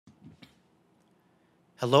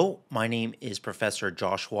Hello, my name is Professor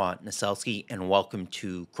Joshua Naselski, and welcome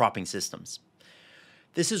to Cropping Systems.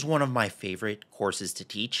 This is one of my favorite courses to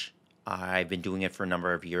teach. I've been doing it for a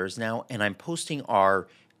number of years now, and I'm posting our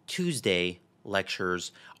Tuesday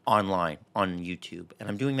lectures online on YouTube, and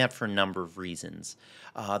I'm doing that for a number of reasons.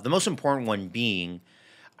 The most important one being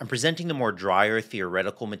I'm presenting the more drier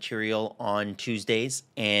theoretical material on Tuesdays,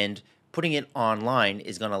 and putting it online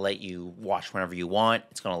is going to let you watch whenever you want.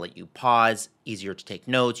 It's going to let you pause, easier to take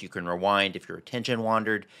notes. You can rewind if your attention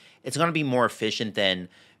wandered. It's going to be more efficient than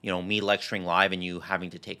me lecturing live and you having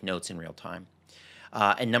to take notes in real time.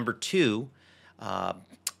 And number two, uh,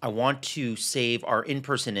 I want to save our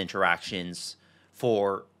in-person interactions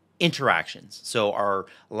for interactions. So our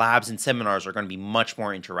labs and seminars are going to be much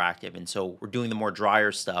more interactive. And so we're doing the more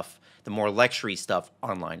drier stuff, the more lecture-y stuff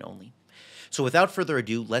online only. So without further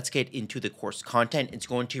ado, let's get into the course content. It's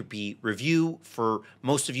going to be review for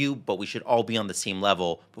most of you, but we should all be on the same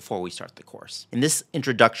level before we start the course. In this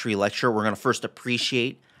introductory lecture, we're going to first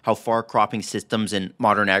appreciate how far cropping systems in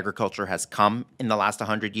modern agriculture has come in the last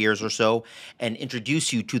 100 years or so, and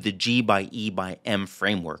introduce you to the G by E by M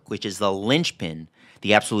framework, which is the linchpin,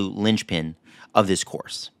 the absolute linchpin of this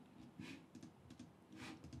course.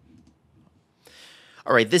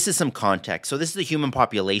 All right, this is some context. So this is the human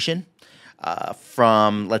population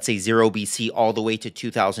from, let's say, 0 BC all the way to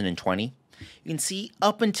 2020. You can see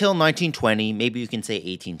up until 1920, maybe you can say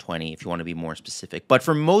 1820 if you want to be more specific. But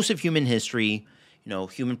for most of human history,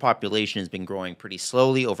 human population has been growing pretty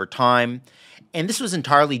slowly over time. And this was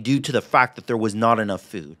entirely due to the fact that there was not enough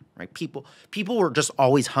food, right? People were just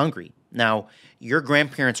always hungry. Now, your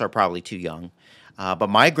grandparents are probably too young, but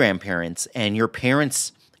my grandparents and your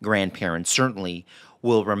parents' grandparents certainly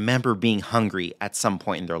will remember being hungry at some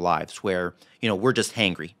point in their lives where, we're just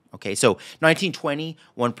hangry. Okay, so 1920,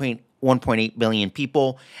 1.8 billion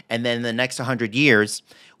people, and then the next 100 years,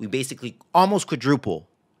 we basically almost quadruple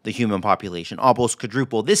the human population, almost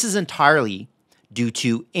quadruple. This is entirely due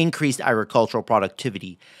to increased agricultural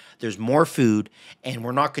productivity. There's more food, and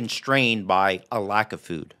we're not constrained by a lack of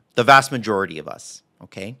food, the vast majority of us,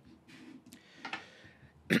 okay?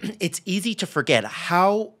 It's easy to forget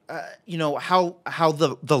how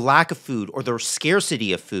the lack of food or the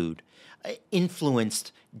scarcity of food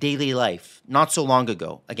influenced daily life not so long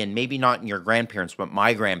ago. Again, maybe not in your grandparents, but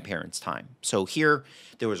my grandparents' time. So here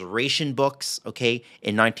there was ration books, okay,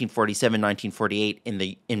 in 1947,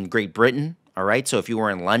 1948 in Great Britain. All right, so if you were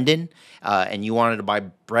in London and you wanted to buy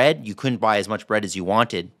bread, you couldn't buy as much bread as you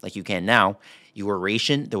wanted, like you can now. You were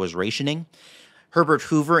rationed. There was rationing. Herbert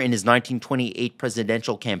Hoover, in his 1928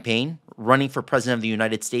 presidential campaign, running for president of the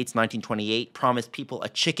United States, 1928, promised people a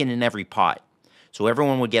chicken in every pot. So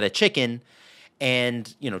everyone would get a chicken,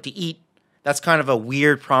 and to eat. That's kind of a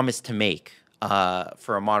weird promise to make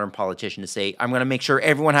for a modern politician to say, "I'm going to make sure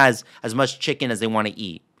everyone has as much chicken as they want to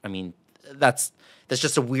eat." I mean, that's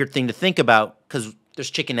just a weird thing to think about because there's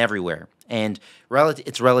chicken everywhere, and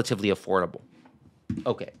it's relatively affordable.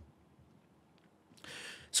 Okay.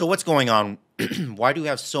 So what's going on? Why do we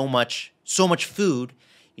have so much food,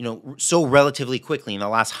 so relatively quickly in the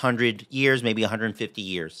last 100 years, maybe 150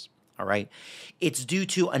 years? All right. It's due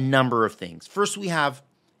to a number of things. First, we have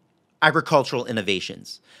agricultural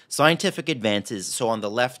innovations, scientific advances. So on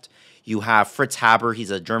the left, you have Fritz Haber.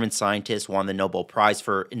 He's a German scientist, won the Nobel Prize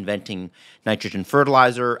for inventing nitrogen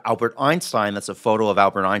fertilizer. Albert Einstein, that's a photo of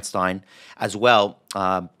Albert Einstein as well.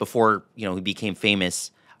 Before, he became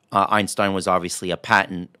famous, Einstein was obviously a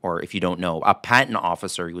patent, or if you don't know, a patent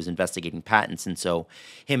officer. He was investigating patents. And so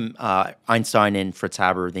Einstein and Fritz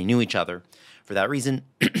Haber, they knew each other for that reason.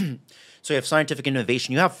 So you have scientific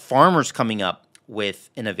innovation. You have farmers coming up with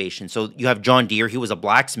innovation. So you have John Deere. He was a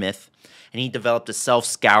blacksmith, and he developed a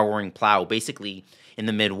self-scouring plow. Basically, in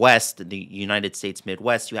the Midwest, the United States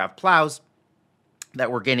Midwest, you have plows that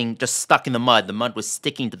were getting just stuck in the mud. The mud was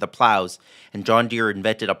sticking to the plows, and John Deere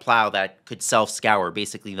invented a plow that could self-scour.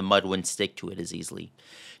 Basically, the mud wouldn't stick to it as easily.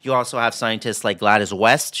 You also have scientists like Gladys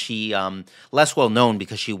West. She less well known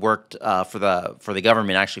because she worked for the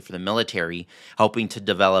government, actually for the military, helping to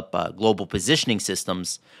develop global positioning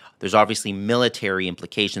systems. There's obviously military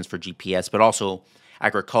implications for GPS, but also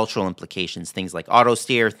agricultural implications, things like auto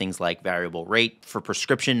steer, things like variable rate for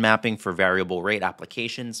prescription mapping for variable rate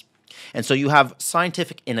applications. And so you have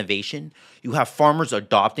scientific innovation. You have farmers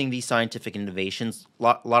adopting these scientific innovations.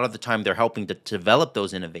 A lot of the time, they're helping to develop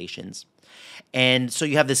those innovations. And so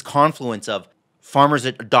you have this confluence of farmers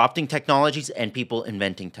adopting technologies and people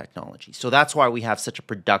inventing technology. So that's why we have such a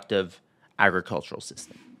productive agricultural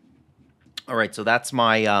system. All right, so that's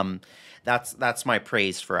my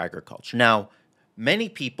praise for agriculture. Now, many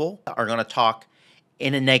people are going to talk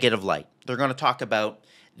in a negative light. they're going to talk about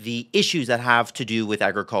the issues that have to do with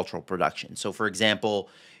agricultural production. So, for example,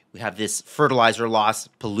 we have this fertilizer loss,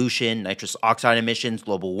 pollution, nitrous oxide emissions,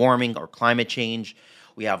 global warming or climate change.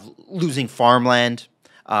 We have losing farmland.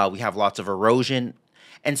 We have lots of erosion.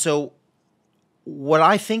 And so what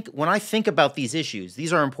I think when I think about these issues,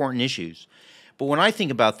 these are important issues. But when I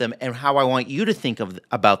think about them and how I want you to think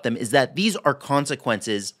about them is that these are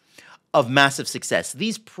consequences of massive success.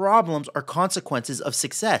 These problems are consequences of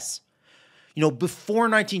success. You know, before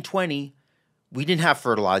 1920, we didn't have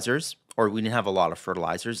fertilizers, or we didn't have a lot of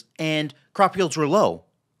fertilizers, and crop yields were low,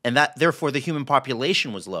 and that therefore the human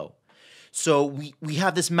population was low. So we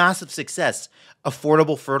have this massive success,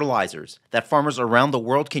 affordable fertilizers that farmers around the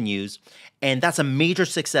world can use, and that's a major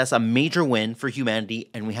success, a major win for humanity,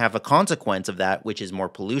 and we have a consequence of that, which is more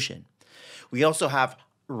pollution. We also have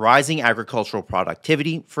rising agricultural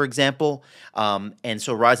productivity, for example, and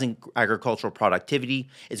so rising agricultural productivity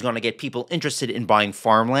is going to get people interested in buying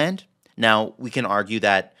farmland. Now, we can argue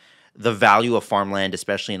that the value of farmland,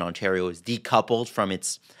 especially in Ontario, is decoupled from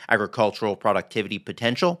its agricultural productivity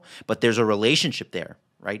potential, but there's a relationship there,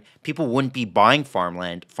 right? People wouldn't be buying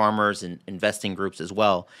farmland, farmers and investing groups as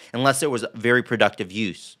well, unless there was very productive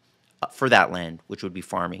use for that land, which would be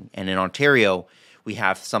farming. And in Ontario, we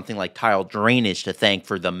have something like tile drainage to thank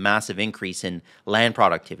for the massive increase in land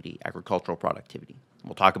productivity, agricultural productivity.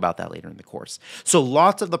 We'll talk about that later in the course. So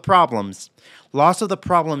lots of the problems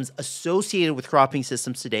associated with cropping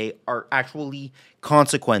systems today are actually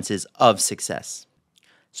consequences of success.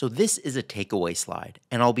 So this is a takeaway slide,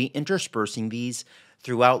 and I'll be interspersing these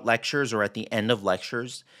throughout lectures or at the end of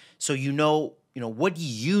lectures. So you know what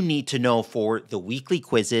you need to know for the weekly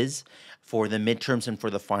quizzes, for the midterms, and for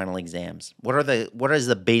the final exams. What is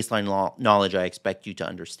the baseline knowledge I expect you to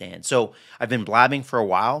understand? So I've been blabbing for a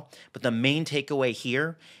while, but the main takeaway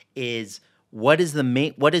here is what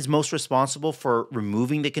is most responsible for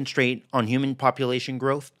removing the constraint on human population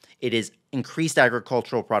growth? It is increased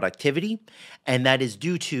agricultural productivity, and that is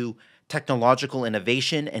due to technological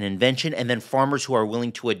innovation and invention, and then farmers who are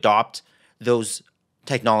willing to adopt those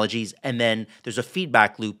technologies, and then there's a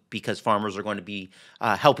feedback loop because farmers are going to be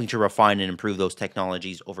helping to refine and improve those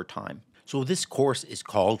technologies over time. So this course is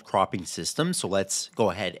called Cropping Systems, so let's go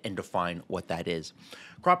ahead and define what that is.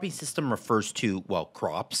 Cropping system refers to, well,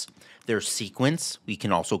 crops, their sequence, we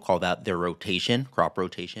can also call that their rotation, crop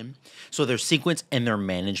rotation. So their sequence and their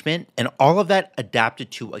management, and all of that adapted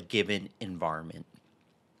to a given environment.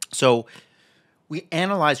 So we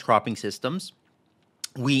analyze cropping systems.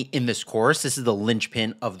 In this course, this is the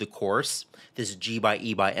linchpin of the course, this G by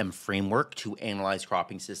E by M framework to analyze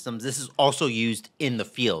cropping systems. This is also used in the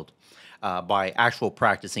field by actual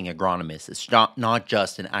practicing agronomists. It's not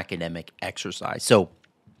just an academic exercise. So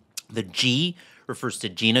the G refers to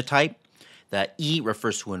genotype, the E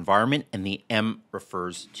refers to environment, and the M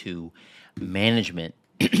refers to management.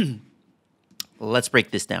 Let's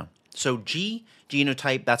break this down. So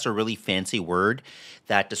genotype, that's a really fancy word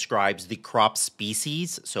that describes the crop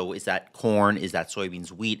species. So is that corn, is that soybeans,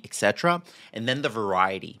 wheat, etc. And then the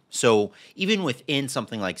variety. So even within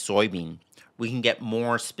something like soybean, we can get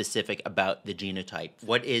more specific about the genotype.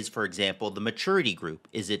 What is, for example, the maturity group?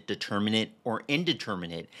 Is it determinate or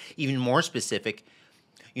indeterminate? Even more specific,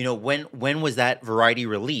 when was that variety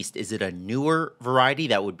released? Is it a newer variety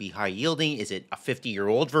that would be high yielding? Is it a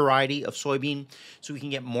 50-year-old variety of soybean? So we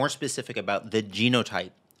can get more specific about the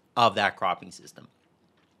genotype of that cropping system.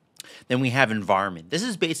 Then we have environment. This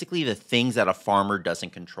is basically the things that a farmer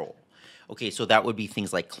doesn't control. Okay, so that would be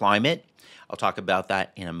things like climate. I'll talk about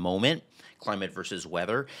that in a moment. Climate versus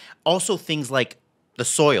weather. Also things like the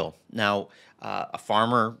soil. Now, a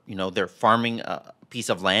farmer, they're farming a piece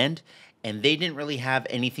of land, and they didn't really have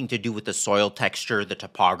anything to do with the soil texture, the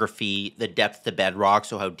topography, the depth to bedrock,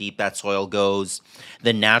 so how deep that soil goes,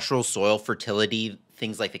 the natural soil fertility,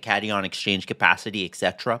 things like the cation exchange capacity,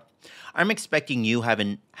 etc. I'm expecting you,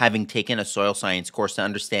 having taken a soil science course, to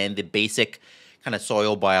understand the basic kind of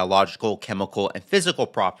soil biological, chemical, and physical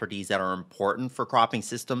properties that are important for cropping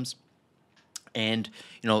systems. And,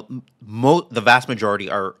 the vast majority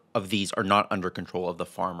of these are not under control of the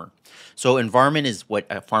farmer. So environment is what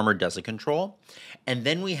a farmer doesn't control. And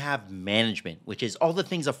then we have management, which is all the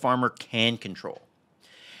things a farmer can control.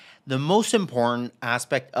 The most important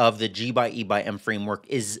aspect of the G by E by M framework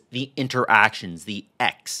is the interactions, the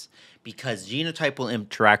X, because genotype will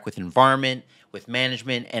interact with environment, with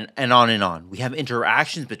management, and on and on. We have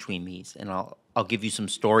interactions between these, and I'll give you some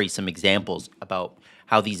stories, some examples about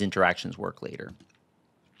how these interactions work later.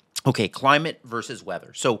 Okay, climate versus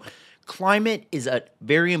weather. So climate is a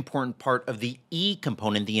very important part of the E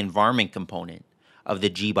component, the environment component of the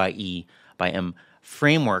G by E by M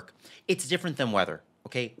framework, it's different than weather.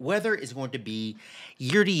 Okay, weather is going to be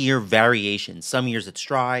year to year variation. Some years it's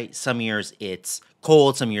dry, some years it's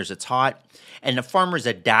cold, some years it's hot, and the farmer is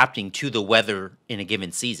adapting to the weather in a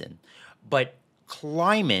given season. But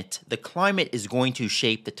the climate is going to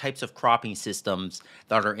shape the types of cropping systems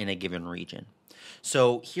that are in a given region.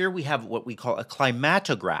 So here we have what we call a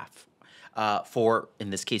climatograph for, in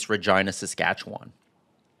this case, Regina, Saskatchewan.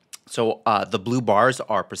 So the blue bars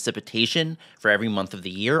are precipitation for every month of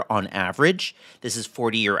the year on average. This is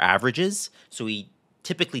 40-year averages. So we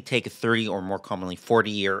typically take a 30 or more commonly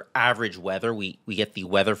 40-year average weather. We get the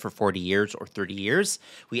weather for 40 years or 30 years.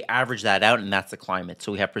 We average that out, and that's the climate.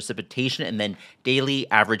 So we have precipitation and then daily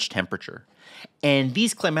average temperature. And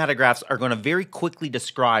these climatographs are going to very quickly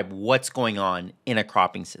describe what's going on in a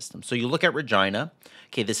cropping system. So you look at Regina.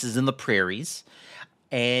 Okay, this is in the prairies.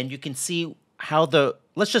 And you can see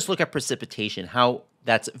let's just look at precipitation, how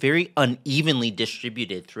that's very unevenly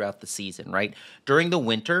distributed throughout the season, right? During the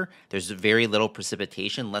winter, there's very little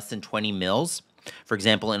precipitation, less than 20 mils. For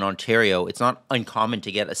example, in Ontario, it's not uncommon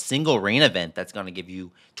to get a single rain event that's going to give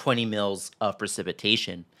you 20 mils of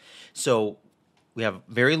precipitation. So we have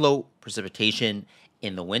very low precipitation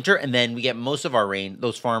in the winter, and then we get most of our rain.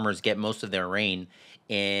 Those farmers get most of their rain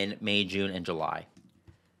in May, June, and July.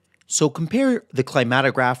 So compare the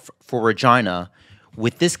climatograph for Regina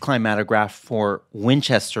with this climatograph for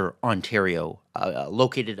Winchester, Ontario,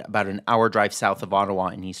 located about an hour drive south of Ottawa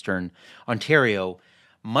in eastern Ontario.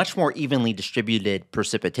 Much more evenly distributed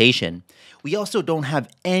precipitation. We also don't have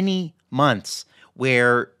any months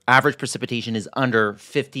where average precipitation is under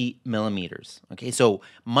 50 millimeters. Okay, so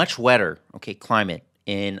much wetter, climate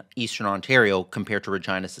in eastern Ontario compared to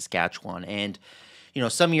Regina, Saskatchewan. And,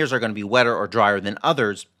 some years are going to be wetter or drier than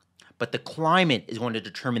others, but the climate is going to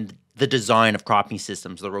determine the design of cropping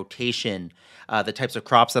systems, the rotation, the types of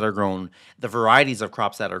crops that are grown, the varieties of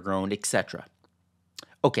crops that are grown, etc.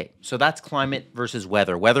 Okay, so that's climate versus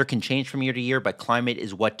weather. Weather can change from year to year, but climate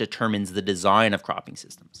is what determines the design of cropping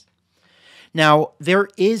systems. Now, there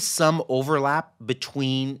is some overlap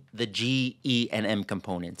between the G, E, and M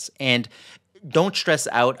components. And don't stress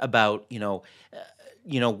out about,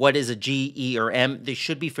 what is a G, E, or M. They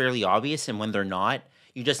should be fairly obvious, and when they're not,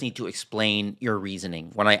 you just need to explain your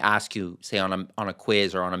reasoning. When I ask you, say on a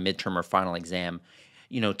quiz or on a midterm or final exam,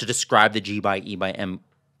 to describe the G by E by M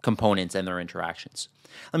components and their interactions.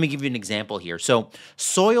 Let me give you an example here. So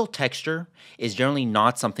soil texture is generally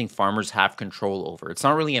not something farmers have control over. It's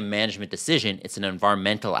not really a management decision. It's an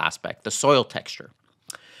environmental aspect, the soil texture.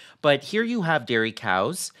 But here you have dairy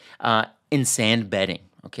cows in sand bedding.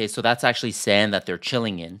 Okay, so that's actually sand that they're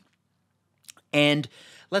chilling in. And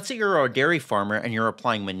let's say you're a dairy farmer and you're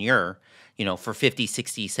applying manure, for 50,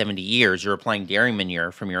 60, 70 years, you're applying dairy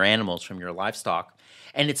manure from your animals, from your livestock,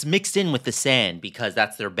 and it's mixed in with the sand because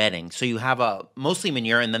that's their bedding. So you have mostly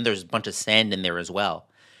manure, and then there's a bunch of sand in there as well.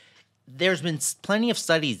 There's been plenty of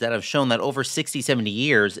studies that have shown that over 60, 70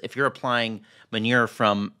 years, if you're applying manure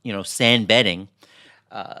from, sand bedding,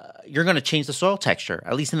 you're going to change the soil texture,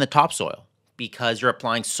 at least in the topsoil, because you're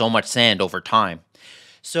applying so much sand over time.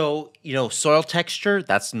 So, soil texture,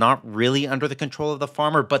 that's not really under the control of the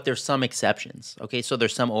farmer, but there's some exceptions. Okay, so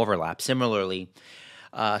there's some overlap. Similarly,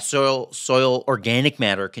 soil organic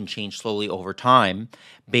matter can change slowly over time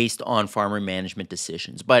based on farmer management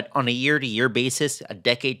decisions. But on a year-to-year basis, a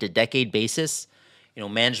decade-to-decade basis,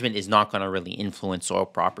 management is not going to really influence soil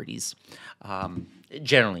properties.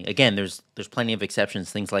 Generally, again, there's plenty of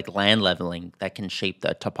exceptions, things like land leveling that can shape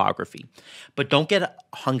the topography. But don't get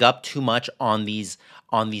hung up too much on these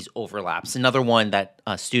overlaps. Another one that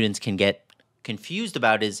students can get confused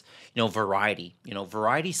about is, variety.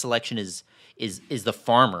 Variety selection is the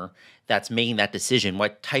farmer that's making that decision,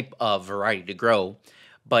 what type of variety to grow.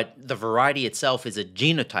 But the variety itself is a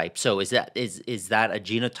genotype. So is that a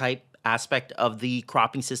genotype aspect of the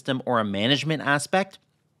cropping system or a management aspect?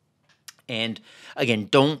 And again,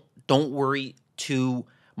 don't worry too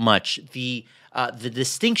much. The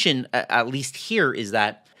distinction, at least here, is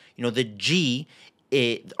that the G,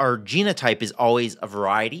 our genotype is always a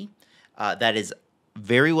variety that is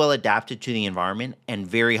very well adapted to the environment and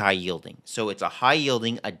very high yielding. So it's a high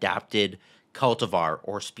yielding adapted cultivar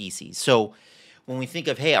or species. So when we think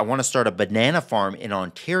of, hey, I want to start a banana farm in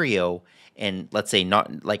Ontario, and let's say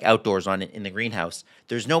not like outdoors in the greenhouse,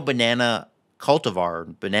 there's no banana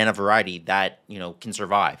cultivar, banana variety that can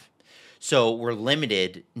survive. So we're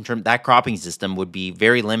limited in terms, that cropping system would be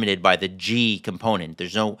very limited by the G component.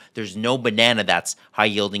 There's no banana that's high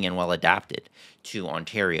yielding and well adapted to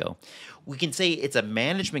Ontario. We can say it's a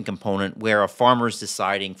management component where a farmer is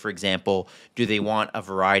deciding, for example, do they want a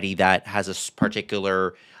variety that has a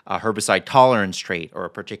particular a herbicide tolerance trait or a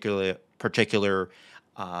particular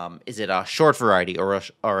is it a short variety or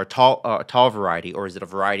a tall variety, or is it a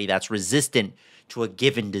variety that's resistant to a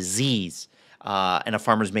given disease, and a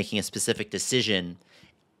farmer's making a specific decision,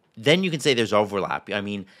 then you can say there's overlap. I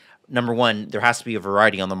mean, number one, there has to be a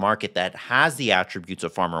variety on the market that has the attributes a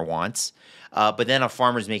farmer wants, but then a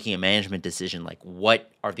farmer's making a management decision like,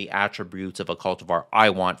 what are the attributes of a cultivar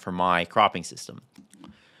I want for my cropping system?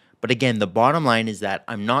 But again, the bottom line is that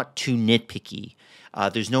I'm not too nitpicky.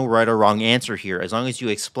 There's no right or wrong answer here. As long as you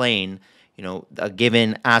explain, a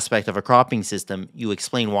given aspect of a cropping system, you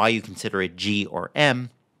explain why you consider it G or M.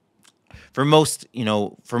 For most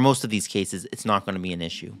of these cases, it's not going to be an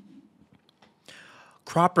issue.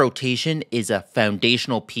 Crop rotation is a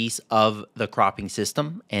foundational piece of the cropping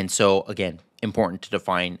system, and so, again, important to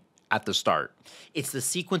define at the start. It's the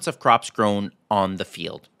sequence of crops grown on the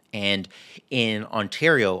field. And in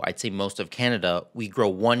Ontario, I'd say most of Canada, we grow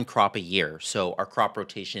one crop a year. So our crop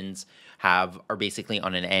rotations are basically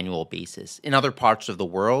on an annual basis. In other parts of the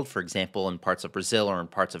world, for example, in parts of Brazil or in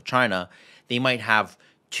parts of China, they might have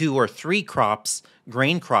 2 or 3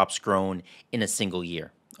 grain crops grown in a single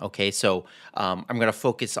year. Okay, so I'm going to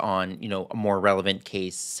focus on a more relevant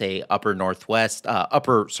case, say upper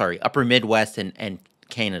Midwest and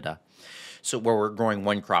Canada. So where we're growing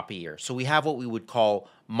one crop a year. So we have what we would call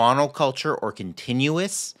monoculture or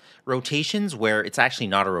continuous rotations, where it's actually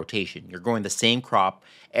not a rotation. You're growing the same crop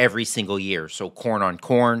every single year. So corn on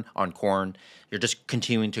corn on corn. You're just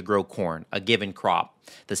continuing to grow corn, a given crop,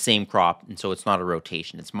 the same crop, and so it's not a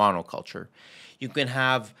rotation. It's monoculture. You can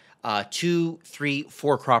have 2, 3,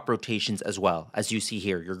 4 crop rotations as well. As you see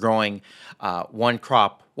here, you're growing one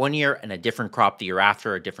crop one year and a different crop the year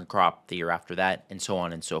after, a different crop the year after that, and so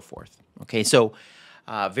on and so forth. Okay, so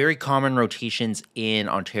very common rotations in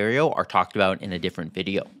Ontario are talked about in a different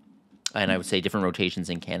video, and I would say different rotations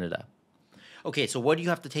in Canada. Okay, so what do you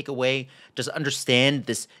have to take away? Just understand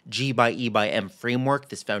this G by E by M framework,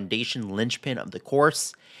 this foundation linchpin of the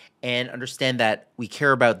course, and understand that we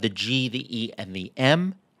care about the G, the E, and the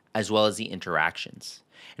M, as well as the interactions.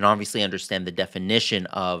 And obviously understand the definition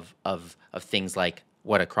of things like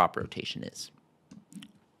what a crop rotation is.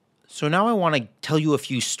 So now I want to tell you a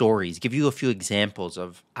few stories, give you a few examples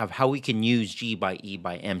of how we can use G by E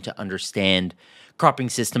by M to understand cropping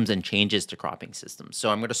systems and changes to cropping systems.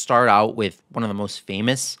 So I'm going to start out with one of the most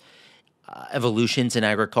famous evolutions in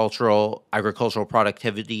agricultural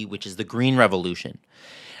productivity, which is the Green Revolution.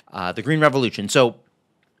 The Green Revolution. So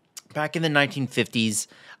back in the 1950s,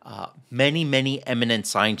 many eminent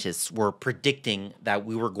scientists were predicting that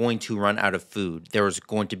we were going to run out of food. There was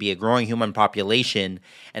going to be a growing human population,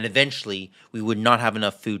 and eventually we would not have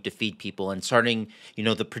enough food to feed people. And starting,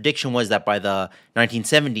 the prediction was that by the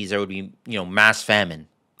 1970s, there would be, mass famine.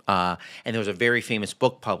 And there was a very famous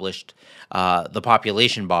book published, The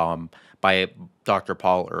Population Bomb, by Dr.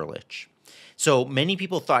 Paul Ehrlich. So many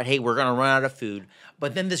people thought, hey, we're going to run out of food.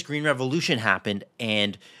 But then this Green Revolution happened,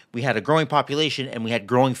 and we had a growing population, and we had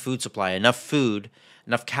growing food supply, enough food,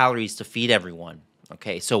 enough calories to feed everyone.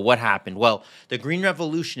 Okay, so what happened? Well, the Green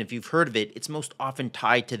Revolution, if you've heard of it, it's most often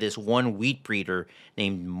tied to this one wheat breeder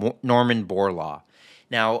named Norman Borlaug.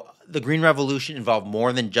 Now, the Green Revolution involved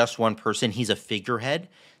more than just one person. He's a figurehead,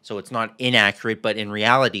 so it's not inaccurate, but in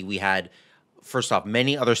reality, we had, first off,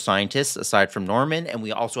 many other scientists aside from Norman, and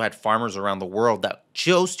we also had farmers around the world that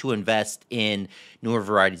chose to invest in newer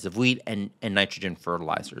varieties of wheat and nitrogen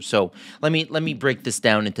fertilizers. So let me break this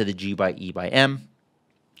down into the G by E by M.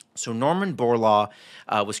 So Norman Borlaug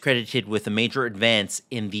was credited with a major advance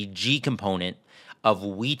in the G component of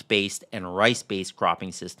wheat-based and rice-based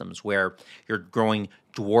cropping systems, where you're growing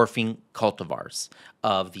dwarfing cultivars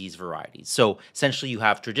of these varieties. So essentially you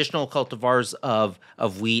have traditional cultivars of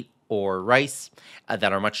wheat or rice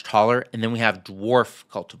that are much taller, and then we have dwarf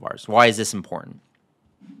cultivars. Why is this important?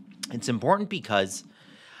 It's important because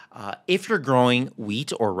if you're growing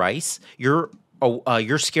wheat or rice, you're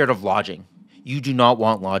scared of lodging. You do not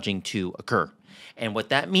want lodging to occur. And what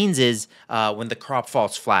that means is when the crop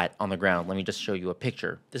falls flat on the ground, let me just show you a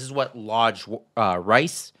picture. This is what lodged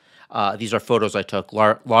rice, these are photos I took,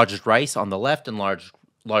 lodged rice on the left and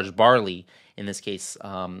lodged barley, in this case,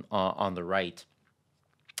 on the right.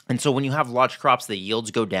 And so when you have lodged crops, the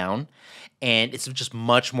yields go down, and it's just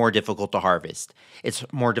much more difficult to harvest. It's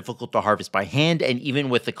more difficult to harvest by hand, and even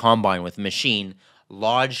with the combine, with the machine,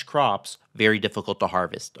 lodged crops, very difficult to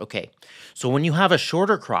harvest. Okay, so when you have a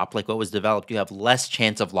shorter crop, like what was developed, you have less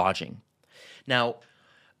chance of lodging. Now,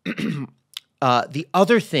 the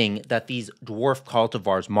other thing that these dwarf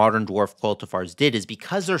cultivars, modern dwarf cultivars, did is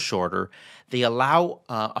because they're shorter, they allow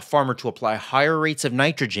a farmer to apply higher rates of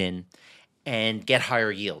nitrogen and get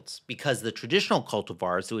higher yields, because the traditional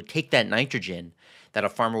cultivars, they would take that nitrogen that a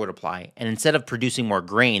farmer would apply, and instead of producing more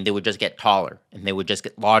grain, they would just get taller and they would just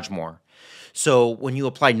get lodge more. So when you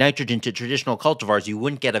apply nitrogen to traditional cultivars, you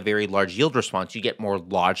wouldn't get a very large yield response. You get more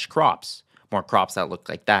lodged crops, more crops that look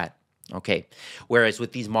like that. Okay. Whereas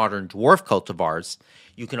with these modern dwarf cultivars,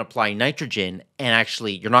 you can apply nitrogen and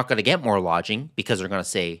actually you're not going to get more lodging because they're going to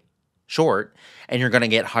stay short, and you're going to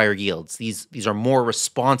get higher yields. These are more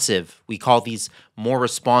responsive. We call these more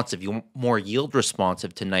responsive, more yield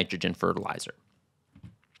responsive to nitrogen fertilizer.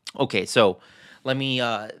 Okay, so let me.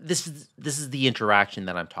 This is the interaction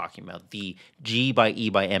that I'm talking about. The G by E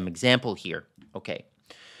by M example here. Okay,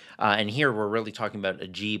 and here we're really talking about a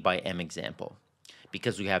G by M example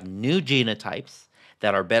because we have new genotypes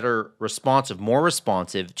that are better responsive, more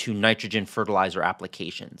responsive to nitrogen fertilizer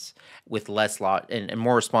applications with less lot and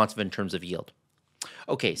more responsive in terms of yield.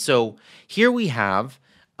 Okay, so here we have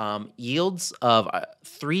yields of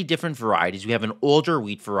 3 different varieties. We have an older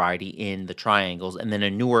wheat variety in the triangles, and then a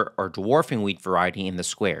newer or dwarfing wheat variety in the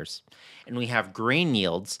squares. And we have grain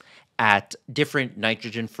yields at different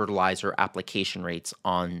nitrogen fertilizer application rates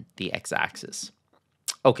on the x-axis.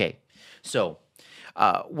 Okay, so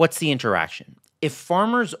what's the interaction? If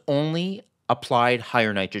farmers only applied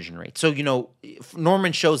higher nitrogen rates, so if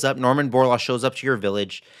Norman Borlaug shows up to your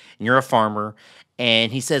village, and you're a farmer,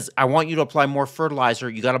 and he says, I want you to apply more fertilizer,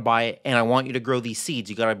 you got to buy it, and I want you to grow these seeds,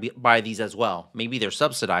 you got to buy these as well. Maybe they're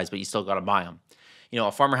subsidized, but you still got to buy them.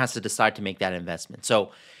 A farmer has to decide to make that investment.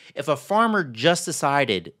 So if a farmer just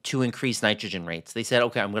decided to increase nitrogen rates, they said,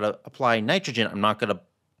 okay, I'm going to apply nitrogen, I'm not going to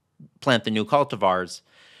plant the new cultivars,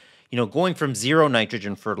 going from 0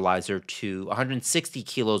 nitrogen fertilizer to 160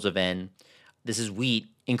 kilos of N, this is wheat,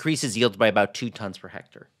 increases yields by about 2 tons per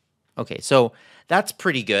hectare. Okay, so that's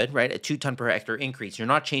pretty good, right? A 2 ton per hectare increase. You're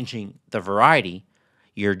not changing the variety,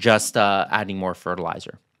 you're just adding more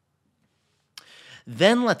fertilizer.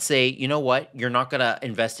 Then let's say, you know what, you're not going to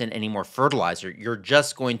invest in any more fertilizer, you're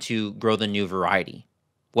just going to grow the new variety.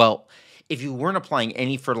 Well, if you weren't applying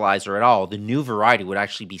any fertilizer at all, the new variety would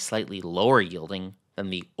actually be slightly lower yielding than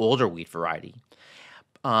the older wheat variety.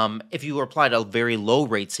 If you applied a very low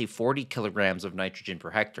rate, say 40 kilograms of nitrogen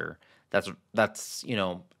per hectare, that's about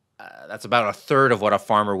a third of what a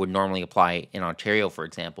farmer would normally apply in Ontario, for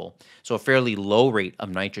example. So a fairly low rate of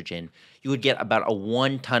nitrogen, you would get about a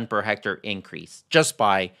 1 ton per hectare increase just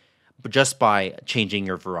by changing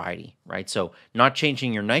your variety, right? So not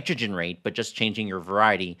changing your nitrogen rate, but just changing your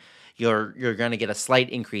variety, you're going to get a slight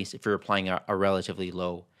increase if you're applying a relatively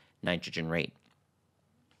low nitrogen rate.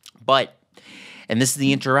 But, and this is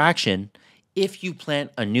the interaction, if you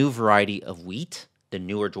plant a new variety of wheat, the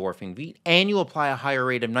newer dwarfing wheat, and you apply a higher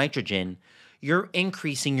rate of nitrogen, you're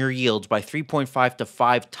increasing your yields by 3.5 to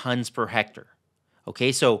 5 tons per hectare.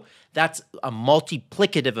 Okay, so that's a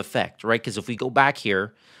multiplicative effect, right? Because if we go back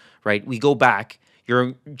here, right,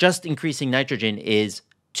 you're just increasing nitrogen is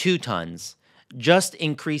 2 tons. Just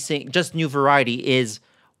new variety is,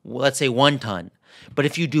 let's say, 1 ton. But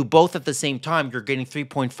if you do both at the same time, you're getting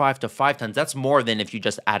 3.5 to 5 tons. That's more than if you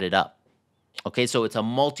just add it up. Okay, so it's a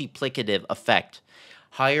multiplicative effect.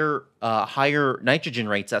 Higher nitrogen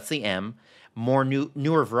rates, that's the M.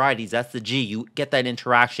 Newer varieties, that's the G. You get that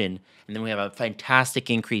interaction, and then we have a fantastic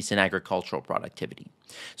increase in agricultural productivity.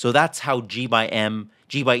 So that's how G by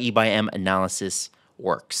E by M analysis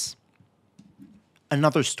works.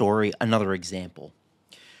 Another story, another example.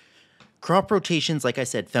 Crop rotations, like I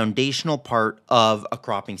said, foundational part of a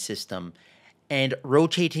cropping system, and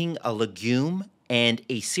rotating a legume and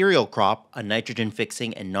a cereal crop, a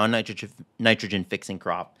nitrogen-fixing and non-nitrogen-fixing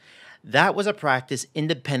crop, that was a practice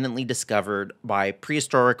independently discovered by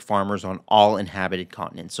prehistoric farmers on all inhabited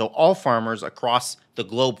continents. So all farmers across the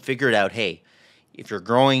globe figured out, hey, if you're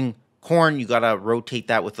growing corn, you got to rotate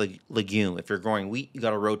that with a legume. If you're growing wheat, you got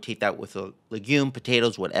to rotate that with a legume,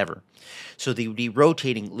 potatoes, whatever. So they would be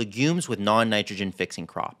rotating legumes with non-nitrogen-fixing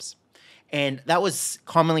crops. And that was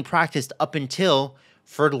commonly practiced up until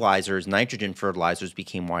nitrogen fertilizers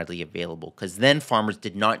became widely available, because then farmers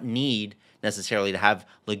did not need necessarily to have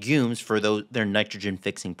legumes for their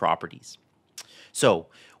nitrogen-fixing properties. So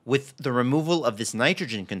with the removal of this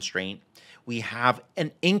nitrogen constraint, we have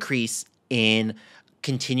an increase in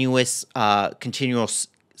continuous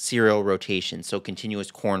cereal rotation, so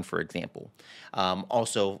continuous corn, for example.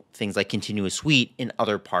 Also, things like continuous wheat in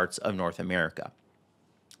other parts of North America.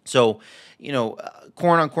 So,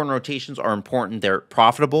 corn-on-corn rotations are important. They're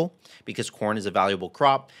profitable because corn is a valuable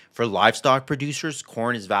crop. For livestock producers,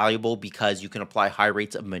 corn is valuable because you can apply high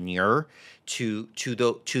rates of manure to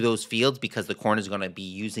those fields because the corn is going to be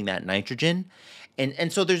using that nitrogen.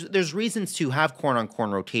 And so there's reasons to have corn on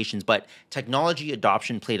corn rotations, but technology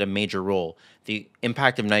adoption played a major role. The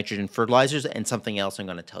impact of nitrogen fertilizers and something else I'm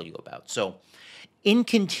going to tell you about. So in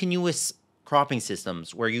continuous cropping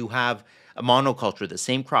systems where you have a monoculture, the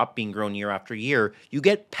same crop being grown year after year, you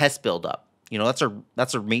get pest buildup.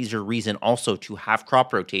 That's a major reason also to have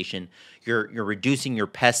crop rotation. You're reducing your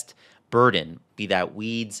pest burden, be that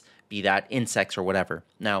weeds, be that insects or whatever.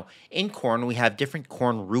 Now, in corn, we have different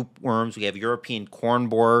corn rootworms. We have European corn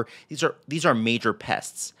borer. These are major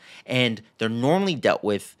pests, and they're normally dealt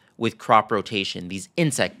with crop rotation. These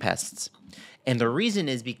insect pests, and the reason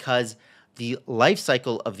is because the life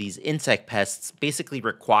cycle of these insect pests basically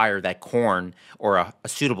require that corn or a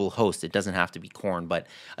suitable host. It doesn't have to be corn, but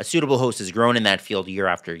a suitable host is grown in that field year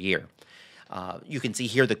after year. You can see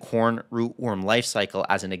here the corn rootworm life cycle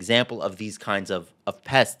as an example of these kinds of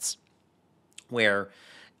pests, where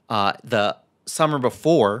the summer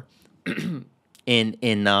before,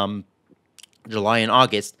 in July and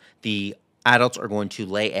August, the adults are going to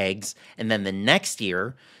lay eggs, and then the next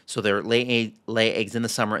year, so they're lay eggs in the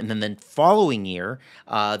summer, and then the following year,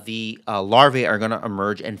 the larvae are going to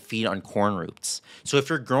emerge and feed on corn roots. So if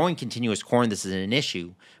you're growing continuous corn, this is an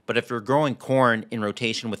issue. But if you're growing corn in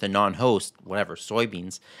rotation with a non-host, whatever,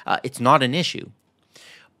 soybeans, it's not an issue.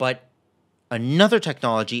 But another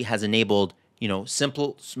technology has enabled,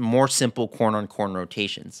 more simple corn-on-corn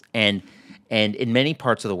rotations. And in many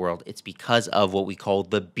parts of the world, it's because of what we call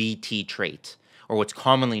the Bt trait, or what's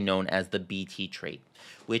commonly known as the Bt trait,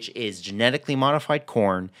 which is genetically modified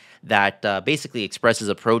corn that basically expresses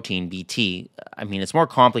a protein, Bt. I mean, it's more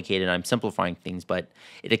complicated. I'm simplifying things, but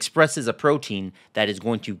it expresses a protein that is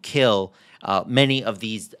going to kill many of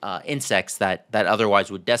these insects that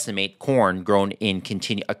otherwise would decimate corn grown in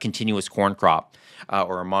a continuous corn crop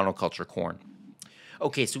or a monoculture corn.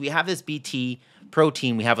 Okay, so we have this Bt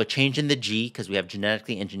protein. We have a change in the G because we have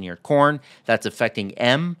genetically engineered corn that's affecting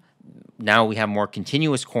M. Now we have more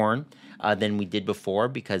continuous corn than we did before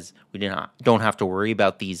because we don't have to worry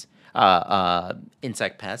about these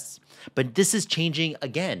insect pests. But this is changing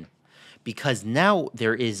again because now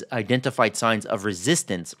there is identified signs of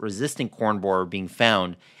resistant corn borer being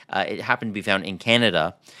found. It happened to be found in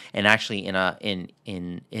Canada and actually in the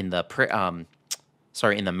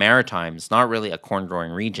Maritimes, not really a corn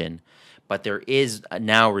growing region, but there is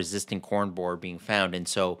now resistant corn borer being found, and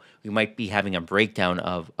so we might be having a breakdown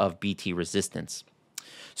of Bt resistance.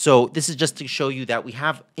 So this is just to show you that we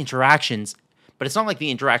have interactions, but it's not like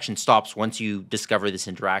the interaction stops once you discover this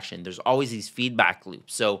interaction. There's always these feedback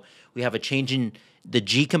loops. So we have a change in the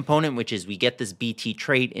G component, which is we get this Bt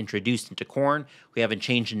trait introduced into corn. We have a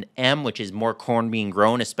change in M, which is more corn being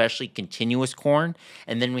grown, especially continuous corn.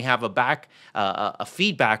 And then we have a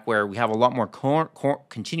feedback where we have a lot more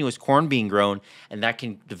continuous corn being grown, and that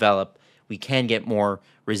can develop. We can get more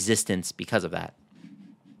resistance because of that.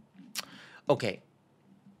 Okay.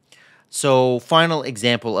 So final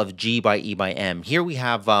example of G by E by M. Here we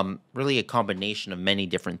have really a combination of many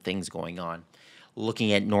different things going on,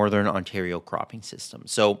 looking at Northern Ontario cropping system.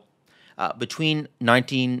 So between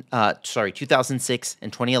 2006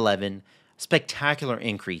 and 2011, spectacular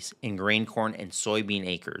increase in grain corn and soybean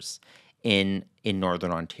acres in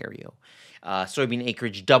Northern Ontario. Soybean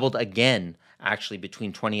acreage doubled again, actually,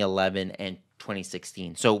 between 2011 and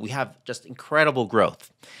 2016. So we have just incredible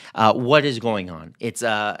growth. What is going on?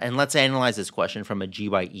 And let's analyze this question from a G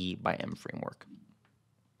by E by M framework.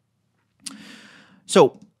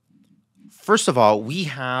 So first of all, we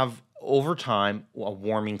have over time a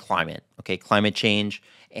warming climate, climate change,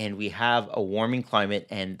 and we have a warming climate,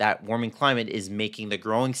 and that warming climate is making the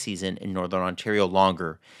growing season in Northern Ontario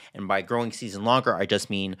longer. And by growing season longer, I just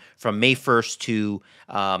mean from May 1st to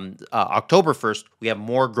October 1st, we have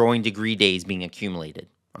more growing degree days being accumulated.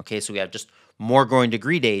 So we have just more growing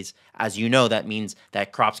degree days. As you know, that means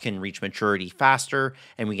that crops can reach maturity faster,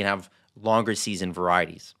 and we can have longer season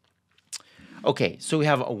varieties. Okay, so we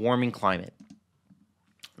have a warming climate.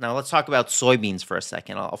 Now let's talk about soybeans for a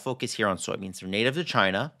second. I'll focus here on soybeans. They're native to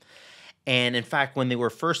China. And in fact, when they were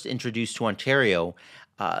first introduced to Ontario,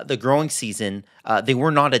 the growing season, they were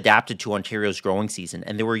not adapted to Ontario's growing season,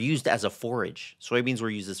 and they were used as a forage. Soybeans were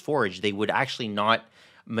used as forage. They would actually not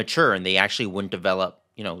mature, and they actually wouldn't develop,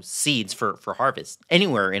 seeds for harvest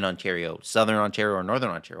anywhere in Ontario, Southern Ontario or Northern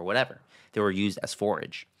Ontario, whatever. They were used as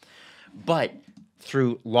forage. But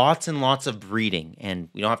through lots and lots of breeding, and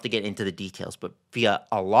we don't have to get into the details, but via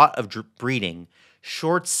a lot of breeding,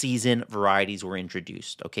 short season varieties were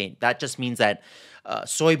introduced. That just means that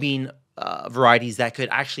soybean varieties that could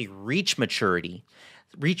actually reach maturity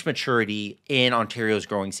in Ontario's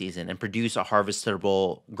growing season and produce a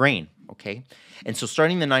harvestable grain Okay, and so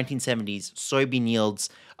starting in the 1970s,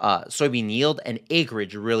 soybean yield and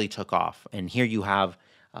acreage really took off. And here you have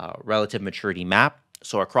relative maturity map.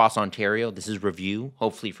 So across Ontario, this is review,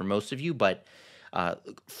 hopefully for most of you, but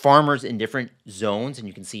farmers in different zones, and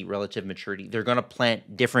you can see relative maturity, they're going to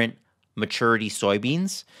plant different maturity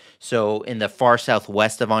soybeans. So in the far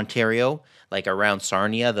southwest of Ontario, like around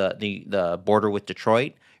Sarnia, the border with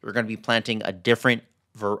Detroit, you're going to be planting a different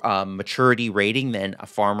maturity rating than a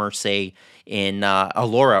farmer, say, in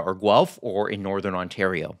Elora or Guelph or in Northern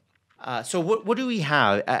Ontario. So what do we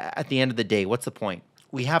have at the end of the day? What's the point?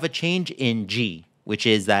 We have a change in G, which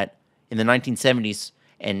is that in the 1970s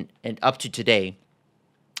and up to today,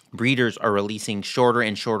 breeders are releasing shorter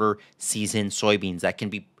and shorter season soybeans that can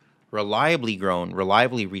be reliably grown,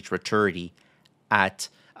 reliably reach maturity at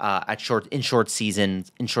short season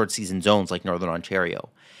zones like Northern Ontario.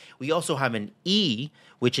 We also have an E,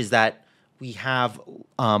 which is that we have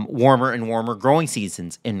warmer and warmer growing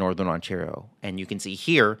seasons in Northern Ontario. And you can see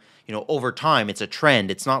here, over time, it's a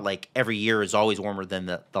trend. It's not like every year is always warmer than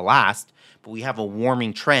the last, but we have a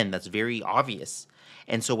warming trend that's very obvious.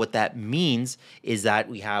 And so what that means is that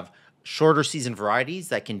we have shorter season varieties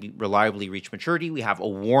that can reliably reach maturity. We have a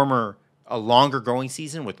longer growing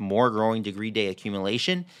season with more growing degree day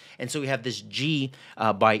accumulation. And so we have this G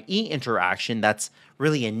by E interaction that's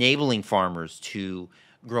really enabling farmers to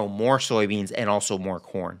grow more soybeans and also more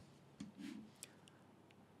corn.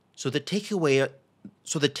 So the takeaway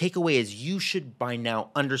is you should by now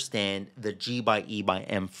understand the G by E by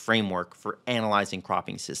M framework for analyzing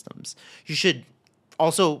cropping systems. You should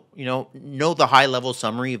also, know the high-level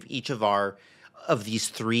summary of each of these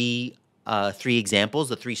three examples,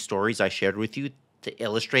 the three stories I shared with you to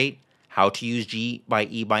illustrate how to use G by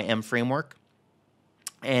E by M framework.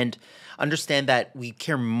 And understand that we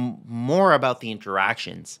care more about the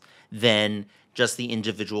interactions than just the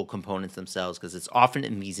individual components themselves, because it's often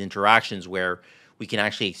in these interactions where we can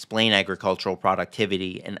actually explain agricultural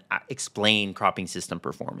productivity and explain cropping system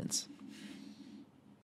performance.